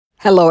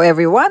Hello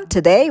everyone,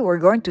 today we're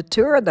going to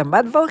tour the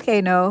mud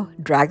volcano,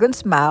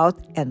 Dragon's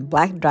Mouth, and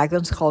Black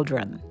Dragon's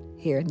Cauldron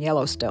here in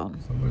Yellowstone.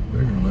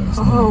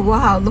 Oh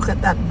wow, look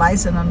at that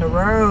bison on the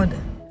road.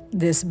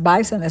 This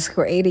bison is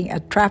creating a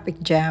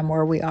traffic jam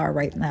where we are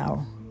right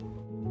now.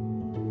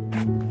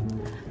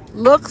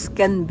 Looks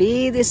can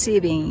be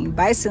deceiving.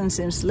 Bison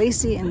seems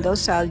lazy and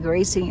docile,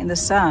 grazing in the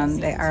sun.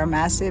 They are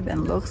massive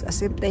and looks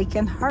as if they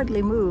can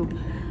hardly move.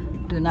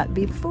 Do not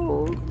be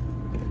fooled.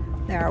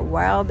 They are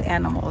wild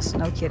animals,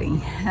 no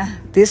kidding.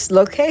 This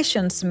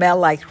location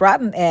smells like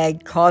rotten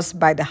egg caused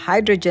by the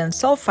hydrogen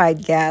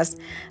sulfide gas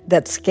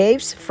that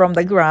escapes from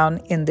the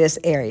ground in this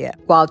area.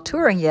 While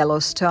touring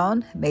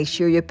Yellowstone, make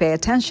sure you pay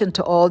attention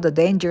to all the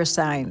danger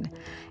signs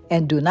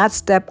and do not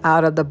step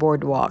out of the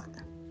boardwalk.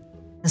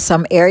 In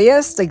some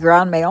areas, the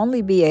ground may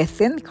only be a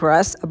thin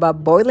crust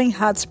above boiling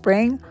hot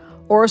spring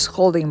or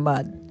scalding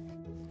mud.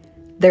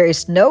 There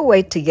is no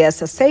way to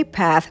guess a safe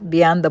path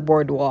beyond the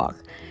boardwalk.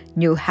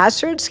 New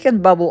hazards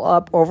can bubble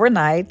up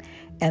overnight,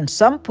 and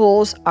some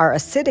pools are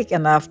acidic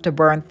enough to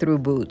burn through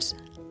boots.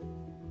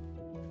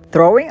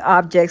 Throwing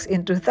objects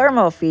into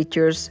thermal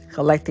features,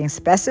 collecting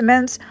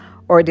specimens,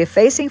 or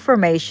defacing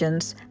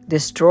formations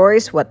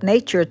destroys what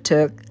nature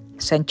took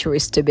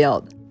centuries to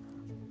build.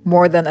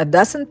 More than a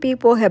dozen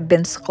people have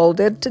been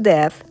scalded to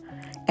death,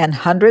 and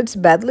hundreds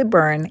badly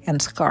burned and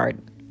scarred.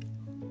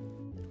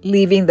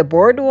 Leaving the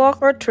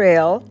boardwalk or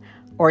trail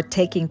or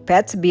taking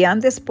pets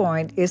beyond this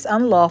point is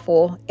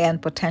unlawful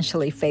and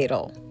potentially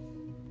fatal.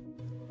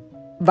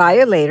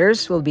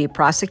 Violators will be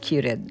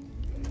prosecuted.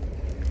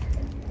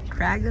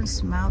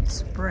 Dragon's Mouth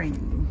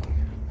Spring.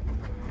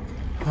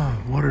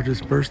 Oh, water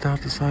just burst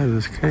out the side of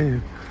this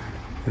cave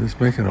and it's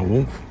making a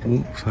whoomp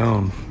whoomp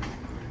sound.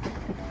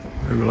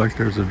 Maybe like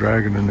there's a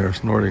dragon in there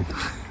snorting.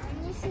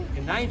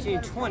 In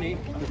 1920,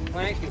 the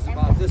plank is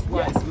about this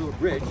wide, this little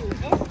bridge.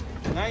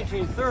 In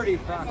 1930,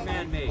 it's about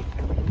man-made.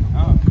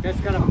 That's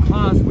kind of a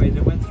causeway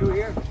that went through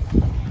here.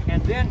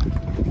 And then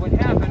what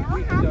happened,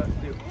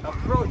 the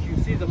approach, you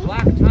see the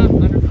black top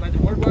under by the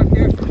boardwalk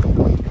there?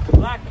 The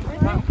black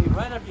top came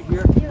right up to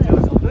here. There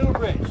was a little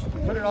bridge.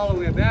 We put it all the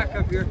way back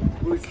up here.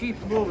 We would keep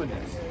moving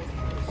this.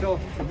 So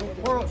the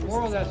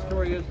moral of that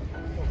story is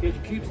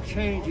it keeps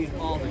changing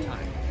all the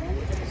time.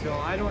 So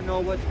I don't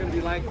know what's going to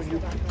be like when you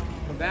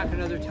come back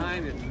another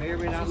time. It may or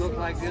may not look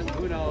like this.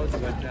 Who knows?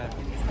 But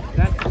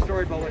that's the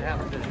story about what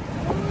happened today.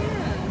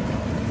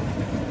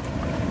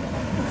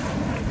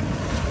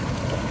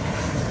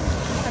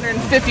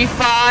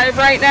 155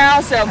 right now,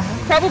 so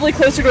probably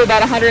closer to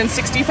about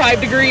 165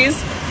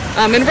 degrees.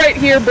 And right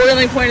here,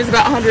 boiling point is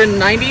about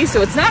 190,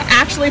 so it's not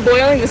actually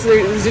boiling. These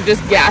are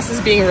just gases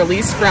being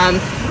released from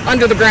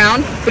under the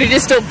ground, but it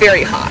is still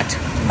very hot.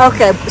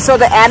 Okay, so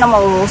the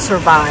animal will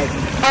survive.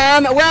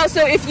 Well,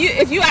 so if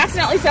you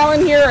accidentally fell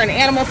in here or an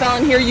animal fell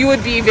in here, you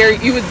would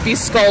be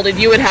scalded.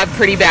 You would have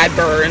pretty bad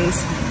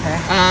burns. Okay.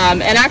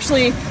 And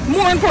actually,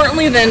 more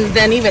importantly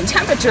than even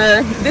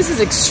temperature, this is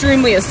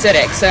extremely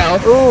acidic. So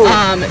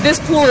this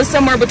pool is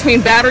somewhere between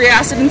battery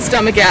acid and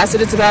stomach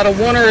acid. It's about a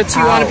 1 or a 2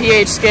 on a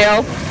pH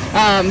scale.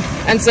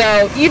 And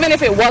so even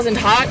if it wasn't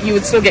hot, you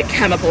would still get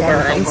chemical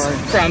burns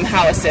from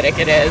how acidic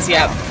it is.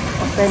 Yep.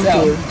 Well,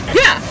 thank you.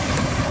 Yeah.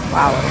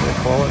 Wow.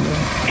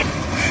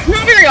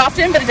 Not very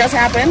often, but it does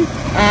happen.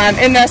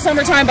 In the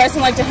summertime,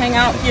 bison like to hang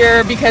out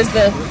here because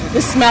the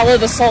smell of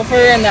the sulfur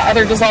and the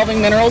other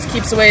dissolving minerals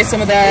keeps away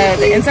some of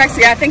the insects.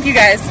 Yeah, thank you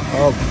guys.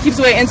 Keeps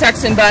away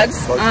insects and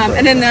bugs.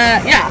 And in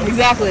the, yeah,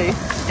 exactly.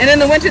 And in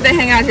the winter, they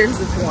hang out here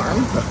because it's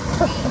warm.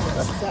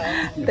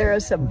 So. There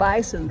is a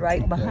bison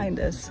right behind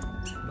us.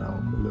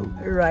 Down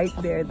below. Right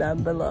there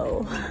down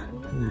below.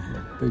 He's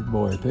a big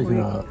boy taking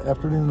an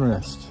afternoon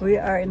rest. We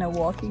are in a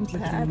walking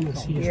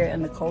path here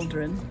in the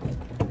cauldron.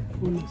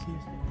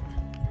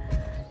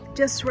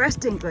 Just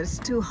resting because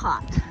it's too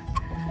hot.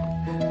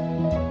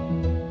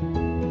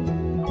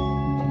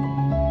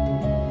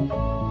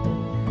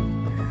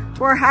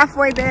 We're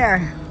halfway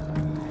there.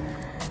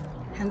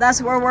 And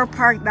that's where we're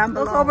parked down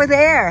below. Look over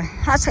there.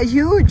 That's a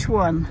huge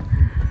one.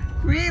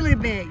 Really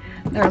big.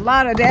 There are a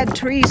lot of dead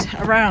trees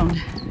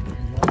around.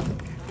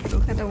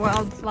 Look at the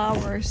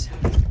wildflowers.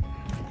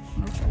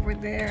 Look over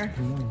there.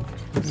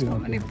 So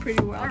many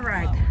pretty well. All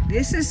right,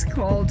 this is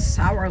called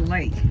Sour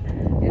Lake.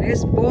 It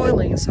is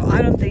boiling, so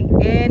I don't think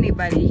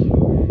anybody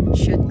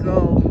should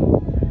go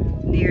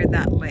near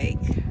that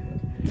lake.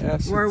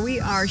 Yes. Where we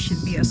are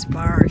should be as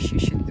far as you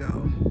should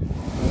go.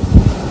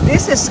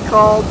 This is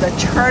called the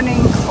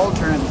Churning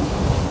Cauldron.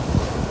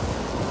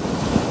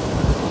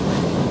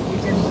 You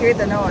can hear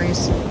the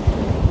noise.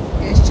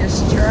 It's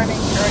just churning,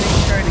 churning,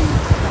 churning.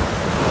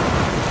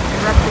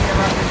 Erupting,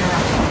 erupting,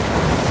 erupting.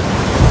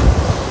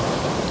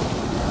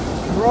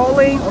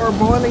 Rolling or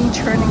boiling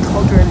churning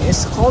cauldron is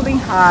scalding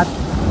hot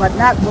but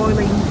not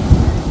boiling,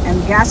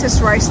 and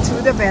gases rise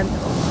through the vent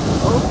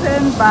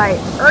opened by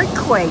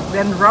earthquake,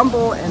 then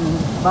rumble and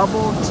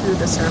bubble to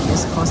the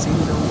surface, causing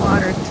the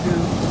water to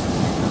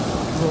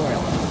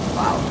boil.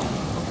 Wow.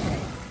 Okay.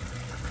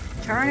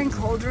 Churning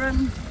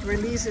cauldron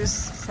releases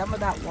some of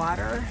that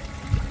water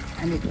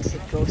and it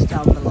goes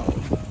down below.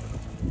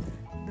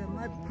 The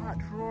mud pot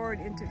roared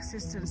into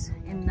existence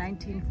in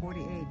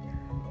 1948,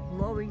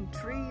 blowing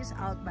trees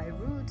out by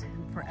root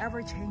and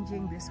forever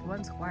changing this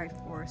once quiet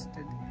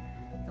forested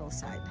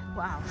hillside.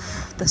 Wow,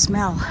 the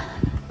smell.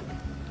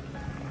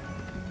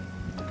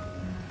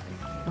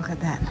 Look at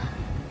that.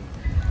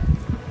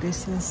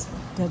 This is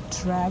the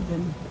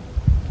dragon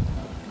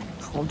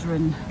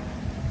cauldron.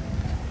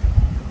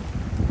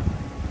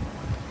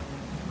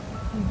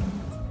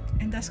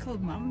 And that's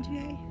called Mountain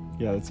Jay?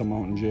 Yeah, that's a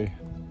mountain jay.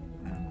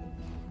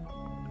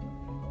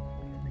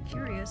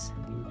 Curious.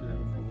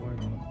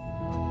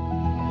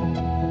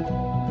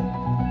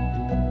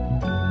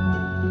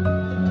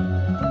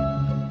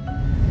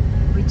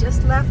 We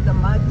just left the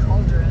mud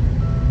cauldron.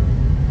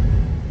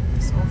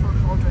 The sulfur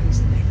cauldron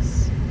is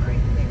next,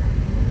 right there.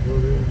 Go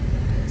there.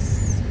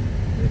 Yes.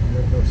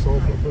 No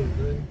sulfur for the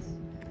day.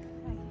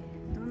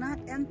 Do not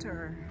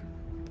enter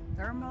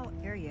thermal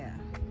area.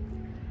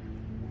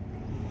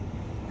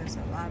 There's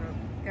a lot of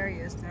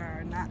areas that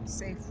are not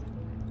safe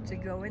to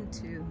go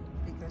into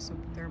because of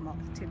thermal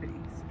activities.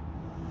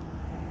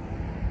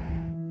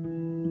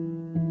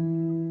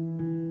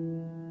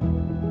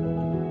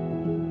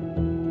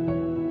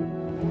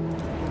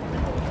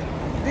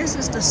 This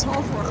is the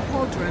sulfur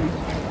cauldron.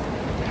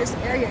 This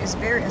area is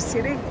very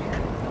acidic.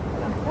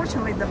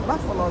 Unfortunately, the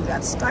buffalo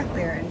got stuck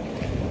there,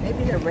 and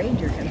maybe a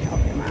ranger can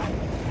help him out.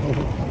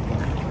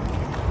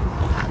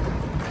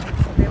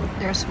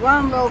 There's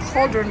one little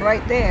cauldron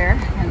right there,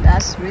 and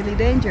that's really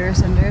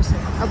dangerous. And there's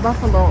a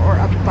buffalo or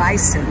a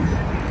bison.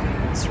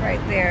 It's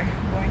right there,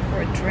 going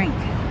for a drink.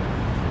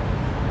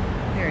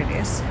 There it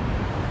is.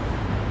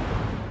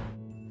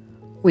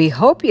 We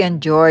hope you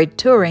enjoyed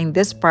touring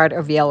this part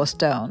of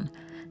Yellowstone.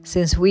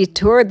 Since we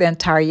toured the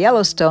entire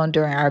Yellowstone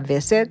during our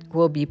visit,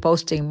 we'll be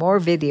posting more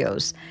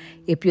videos.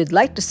 If you'd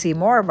like to see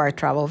more of our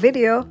travel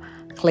video,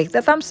 click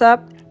the thumbs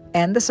up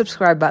and the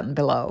subscribe button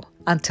below.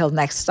 Until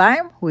next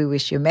time, we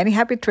wish you many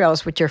happy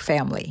trails with your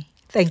family.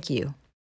 Thank you.